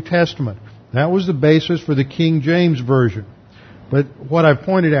Greek New Testament. That was the basis for the King James Version. But what I've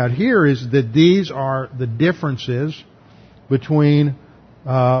pointed out here is that these are the differences between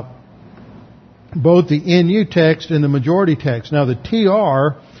both the NU text and the majority text. Now the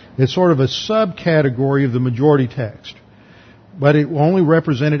TR is sort of a subcategory of the majority text, but it only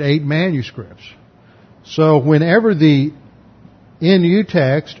represented 8 manuscripts. So whenever the NU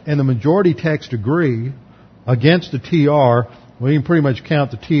text and the majority text agree against the TR, we can pretty much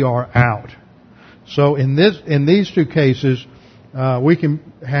count the TR out. So in these two cases, we can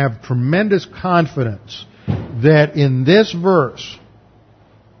have tremendous confidence that in this verse,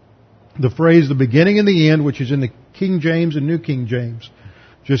 the phrase "the beginning and the end," which is in the King James and New King James,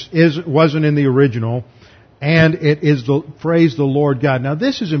 wasn't in the original, and it is the phrase "the Lord God." Now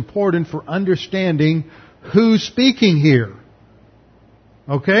this is important for understanding who's speaking here.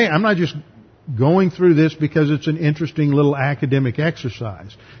 Okay? I'm not just going through this because it's an interesting little academic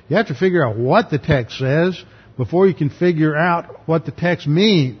exercise. You have to figure out what the text says before you can figure out what the text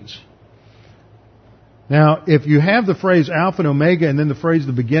means. Now, if you have the phrase Alpha and Omega and then the phrase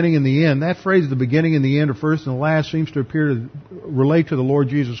 "the beginning and the end," that phrase "the beginning and the end," or first and the last, seems to appear to relate to the Lord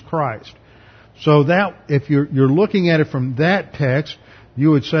Jesus Christ. So that, if you're looking at it from that text,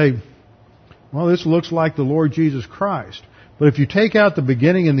 you would say, well, this looks like the Lord Jesus Christ. But if you take out the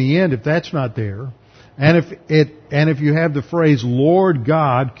beginning and the end, if that's not there, and if you have the phrase Lord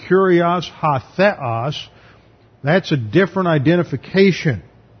God, Kyrios ha theos, that's a different identification.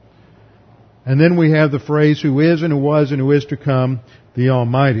 And then we have the phrase who is and who was and who is to come, the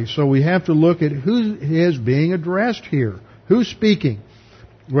Almighty. So we have to look at who is being addressed here. Who's speaking?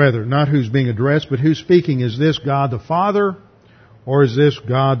 Rather, not who's being addressed, but who's speaking. Is this God the Father or is this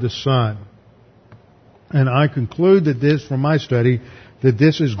God the Son? And I conclude that this, from my study, that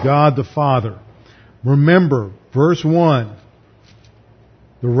this is God the Father. Remember, verse 1,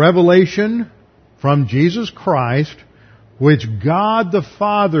 the revelation from Jesus Christ, which God the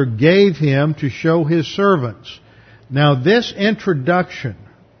Father gave Him to show His servants. Now this introduction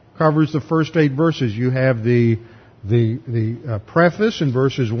covers the first 8 verses. You have the preface in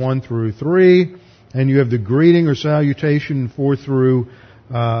verses 1 through 3, and you have the greeting or salutation 4 through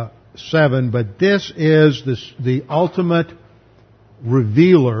 7. But this is the ultimate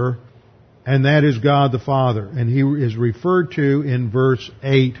revealer, and that is God the Father. And He is referred to in verse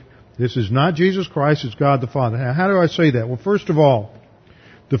 8. This is not Jesus Christ, it's God the Father. Now, how do I say that? Well, first of all,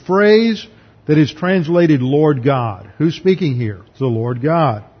 the phrase that is translated Lord God. Who's speaking here? It's the Lord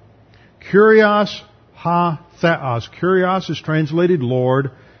God. Kyrios ha theos. Kyrios is translated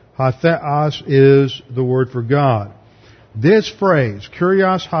Lord. Ha theos is the word for God. This phrase,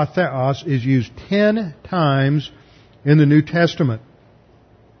 Kyrios ha theos, is used 10 times in the New Testament.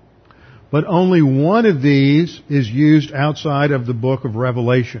 But only one of these is used outside of the book of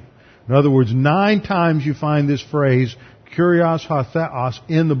Revelation. In other words, 9 times you find this phrase, Kyrios ha theos,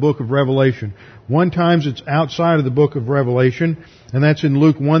 in the book of Revelation. 1 time it's outside of the book of Revelation, and that's in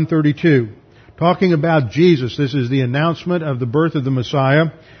Luke 1:32. Talking about Jesus, this is the announcement of the birth of the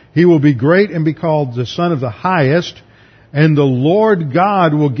Messiah. He will be great and be called the Son of the Highest, and the Lord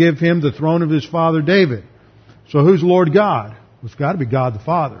God will give Him the throne of His father David. So who's Lord God? It's got to be God the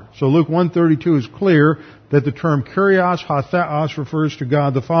Father. So Luke 1:32 is clear that the term Kyrios ha theos refers to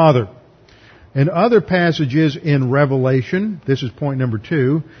God the Father. In other passages in Revelation, this is point number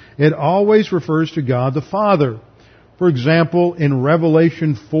 2, it always refers to God the Father. For example, in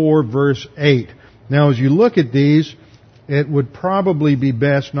Revelation 4 verse 8. Now as you look at these, it would probably be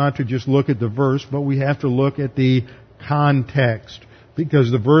best not to just look at the verse, but we have to look at the context, because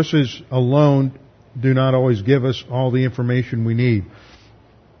the verses alone do not always give us all the information we need.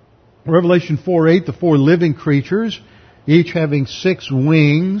 Revelation 4:8, the 4 living creatures, each having 6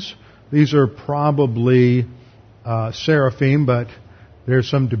 wings. These are probably seraphim, but there's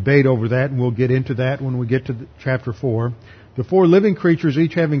some debate over that, and we'll get into that when we get to chapter 4. The 4 living creatures,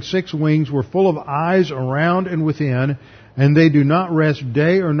 each having 6 wings, were full of eyes around and within, and they do not rest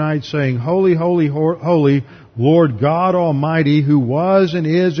day or night, saying, Holy, holy, holy, Lord God Almighty, who was and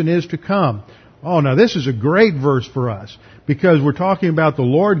is to come. Oh, now this is a great verse for us, because we're talking about the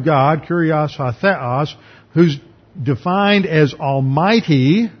Lord God, Kyrios ha theos, who's defined as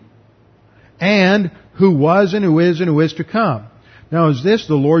Almighty, and who was and who is to come. Now, is this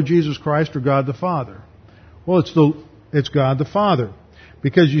the Lord Jesus Christ or God the Father? Well, it's God the Father.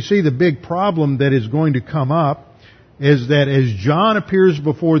 Because you see, the big problem that is going to come up is that as John appears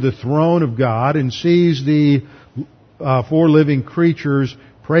before the throne of God and sees the 4 living creatures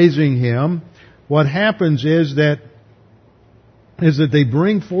praising Him, what happens is that they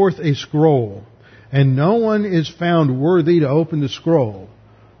bring forth a scroll, and no one is found worthy to open the scroll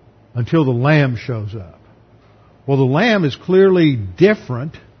until the Lamb shows up. Well, the Lamb is clearly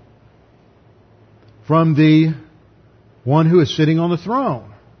different from the one who is sitting on the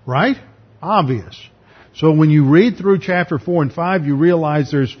throne. Right? Obvious. So when you read through chapter 4 and 5, you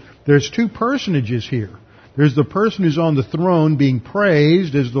realize there's two personages here. There's the person who's on the throne being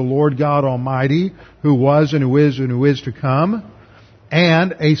praised as the Lord God Almighty, who was and who is to come,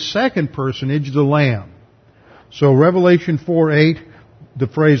 and a second personage, the Lamb. So Revelation 4:8, the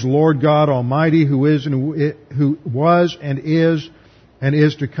phrase Lord God Almighty, who is and who was and is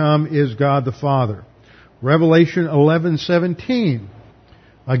to come, is God the Father. Revelation 11:17.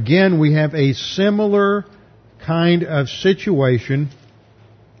 Again, we have a similar kind of situation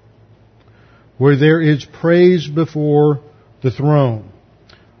where there is praise before the throne.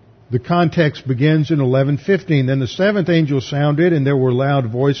 The context begins in 11:15. Then the seventh angel sounded, and there were loud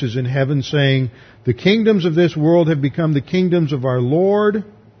voices in heaven saying, "The kingdoms of this world have become the kingdoms of our Lord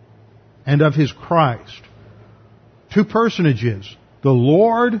and of His Christ." Two personages, the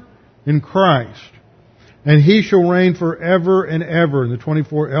Lord and Christ. "And He shall reign forever and ever." And the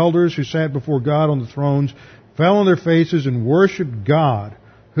 24 elders who sat before God on the thrones fell on their faces and worshipped God.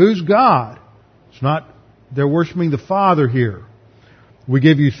 Who's God? It's not, they're worshiping the Father here. "We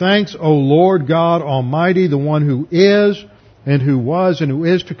give you thanks, O Lord God Almighty, the one who is and who was and who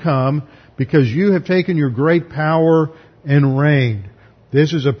is to come, because you have taken your great power and reigned."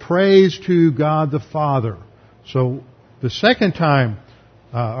 This is a praise to God the Father. So the second time,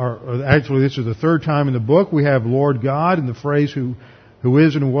 or actually this is the third time in the book, we have Lord God and the phrase who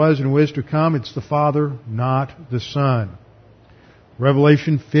is and who was and who is to come. It's the Father, not the Son.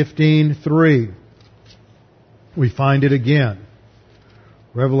 Revelation 15:3. We find it again.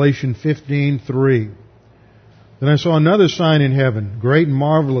 Revelation 15:3. "Then I saw another sign in heaven, great and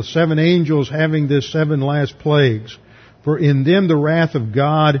marvelous, 7 angels having the 7 last plagues. For in them the wrath of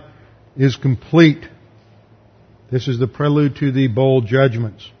God is complete." This is the prelude to the bowl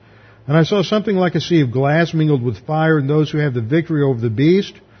judgments. "And I saw something like a sea of glass mingled with fire, and those who have the victory over the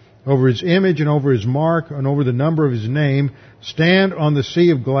beast, over his image and over his mark, and over the number of his name, stand on the sea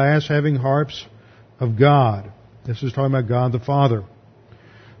of glass having harps of God." This is talking about God the Father.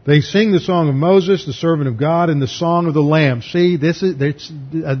 "They sing the song of Moses, the servant of God, and the song of the Lamb." See, there's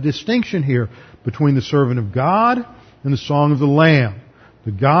a distinction here between the servant of God and the song of the Lamb.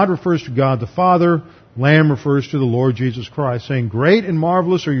 The God refers to God the Father. Lamb refers to the Lord Jesus Christ, saying, "Great and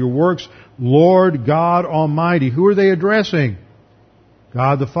marvelous are your works, Lord God Almighty." Who are they addressing?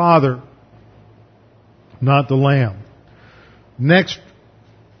 God the Father, not the Lamb. Next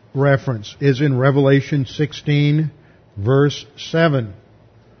reference is in Revelation 16, verse 7.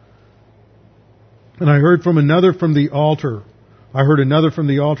 "And I heard another from the altar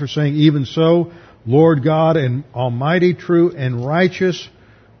saying, Even so, Lord God and Almighty, true and righteous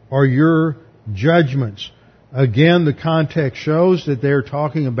are your judgments." Again, the context shows that they're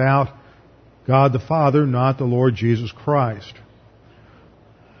talking about God the Father, not the Lord Jesus Christ.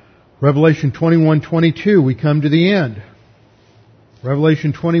 Revelation 21:22, we come to the end.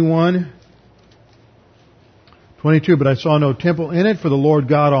 Revelation 21:22, "But I saw no temple in it, for the Lord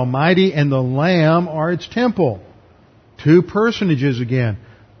God Almighty and the Lamb are its temple." Two personages again.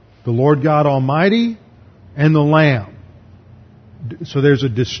 The Lord God Almighty and the Lamb. So there's a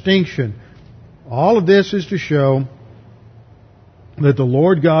distinction. All of this is to show that the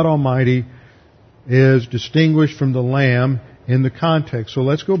Lord God Almighty is distinguished from the Lamb in the context. So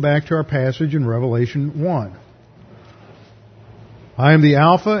let's go back to our passage in Revelation 1. "I am the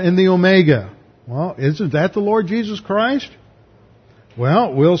Alpha and the Omega." Well, isn't that the Lord Jesus Christ?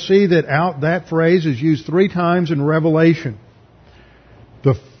 Well, we'll see that that phrase is used 3 times in Revelation.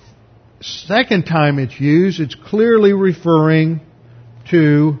 The second time it's used, it's clearly referring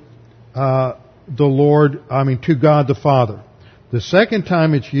to to God the Father. The second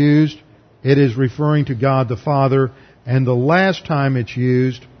time it's used, it is referring to God the Father, and the last time it's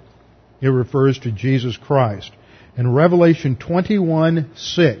used, it refers to Jesus Christ. In Revelation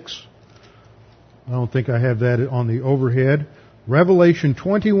 21:6, I don't think I have that on the overhead. Revelation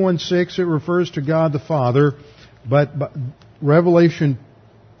 21:6, it refers to God the Father, but Revelation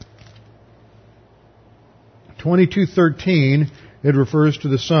 22:13, it refers to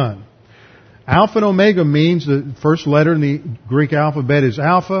the Son. Alpha and Omega means the first letter in the Greek alphabet is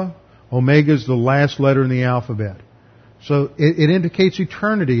Alpha. Omega is the last letter in the alphabet. So it indicates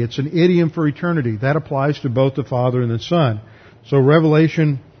eternity. It's an idiom for eternity. That applies to both the Father and the Son. So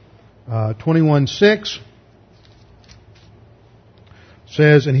Revelation 21:6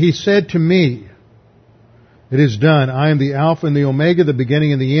 says, "And he said to me, It is done. I am the Alpha and the Omega, the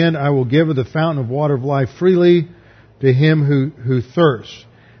beginning and the end. I will give of the fountain of water of life freely to him who thirsts.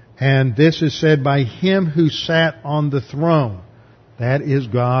 And this is said by him who sat on the throne." That is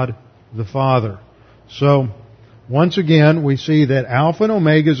God the Father. So Once again, we see that Alpha and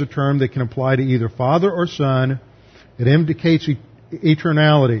Omega is a term that can apply to either Father or Son. It indicates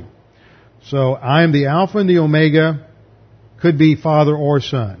eternality. So, I am the Alpha and the Omega, could be Father or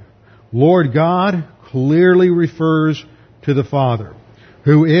Son. Lord God clearly refers to the Father.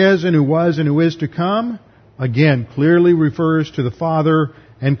 Who is and who was and who is to come, again, clearly refers to the Father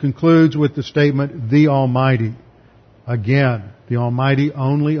and concludes with the statement, the Almighty. Again, the Almighty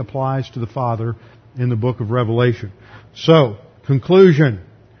only applies to the Father in the book of Revelation. So, conclusion.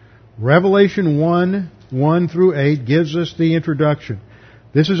 Revelation 1 through 8 gives us the introduction.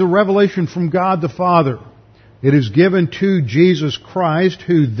 This is a revelation from God the Father. It is given to Jesus Christ,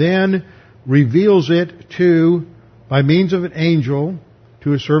 who then reveals it by means of an angel,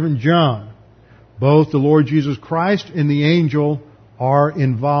 to his servant John. Both the Lord Jesus Christ and the angel are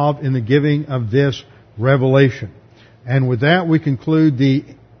involved in the giving of this revelation. And with that, we conclude the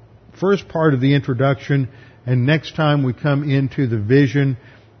first part of the introduction, and next time we come into the vision,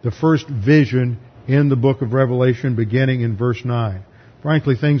 the first vision in the book of Revelation, beginning in verse 9.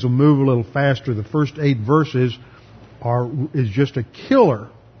 Frankly, things will move a little faster. The first 8 verses is just a killer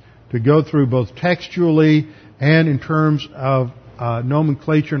to go through, both textually and in terms of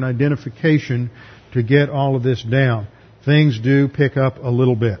nomenclature and identification, to get all of this down. Things do pick up a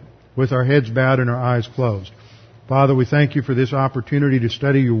little bit with our heads bowed and our eyes closed. Father, we thank you for this opportunity to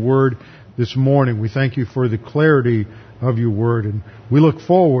study your word this morning. We thank you for the clarity of your word, and we look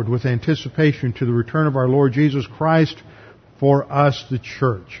forward with anticipation to the return of our Lord Jesus Christ for us, the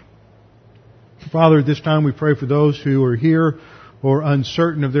church. Father, at this time we pray for those who are here who are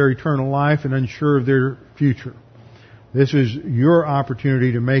uncertain of their eternal life and unsure of their future. This is your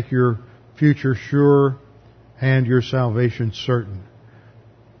opportunity to make your future sure and your salvation certain.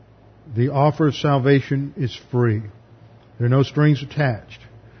 The offer of salvation is free. There are no strings attached.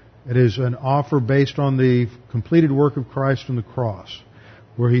 It is an offer based on the completed work of Christ on the cross,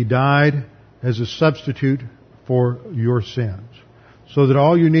 where He died as a substitute for your sins. So that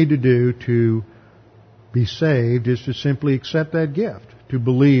all you need to do to be saved is to simply accept that gift, to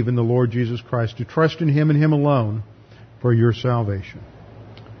believe in the Lord Jesus Christ, to trust in Him and Him alone for your salvation.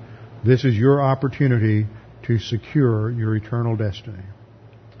 This is your opportunity to secure your eternal destiny.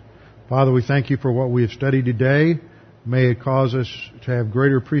 Father, we thank you for what we have studied today. May it cause us to have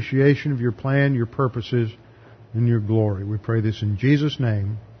greater appreciation of your plan, your purposes, and your glory. We pray this in Jesus'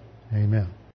 name. Amen.